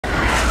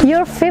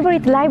Your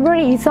favorite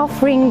library is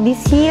offering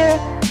this year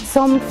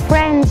some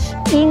French,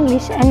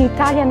 English and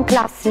Italian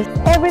classes.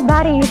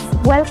 Everybody is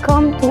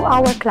welcome to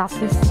our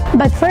classes.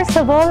 But first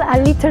of all, a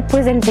little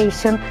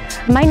presentation.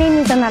 My name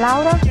is Anna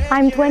Laura,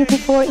 I'm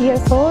 24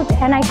 years old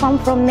and I come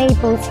from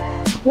Naples,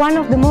 one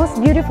of the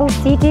most beautiful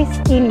cities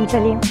in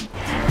Italy.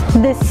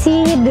 The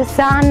sea, the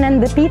sun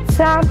and the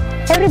pizza,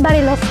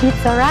 everybody loves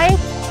pizza, right?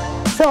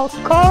 So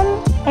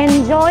come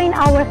and join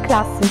our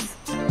classes.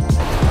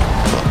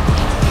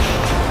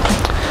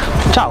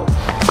 Ciao,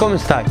 come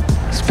stai?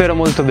 Spero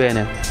molto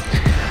bene.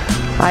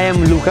 I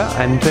am Luca,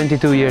 I'm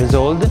 22 years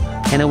old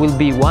and I will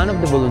be one of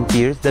the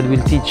volunteers that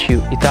will teach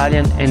you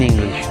Italian and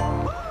English.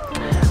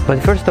 But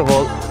first of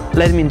all,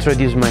 let me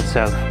introduce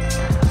myself.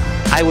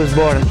 I was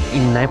born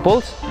in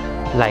Naples,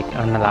 like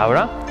Anna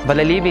Laura, but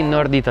I live in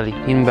North Italy,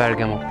 in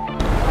Bergamo.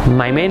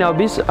 My main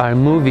hobbies are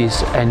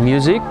movies and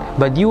music,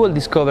 but you will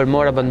discover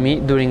more about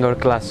me during our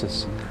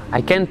classes.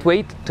 I can't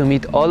wait to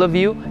meet all of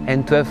you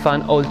and to have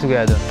fun all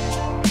together.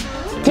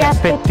 Ti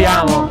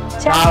aspettiamo!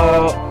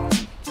 Ciao!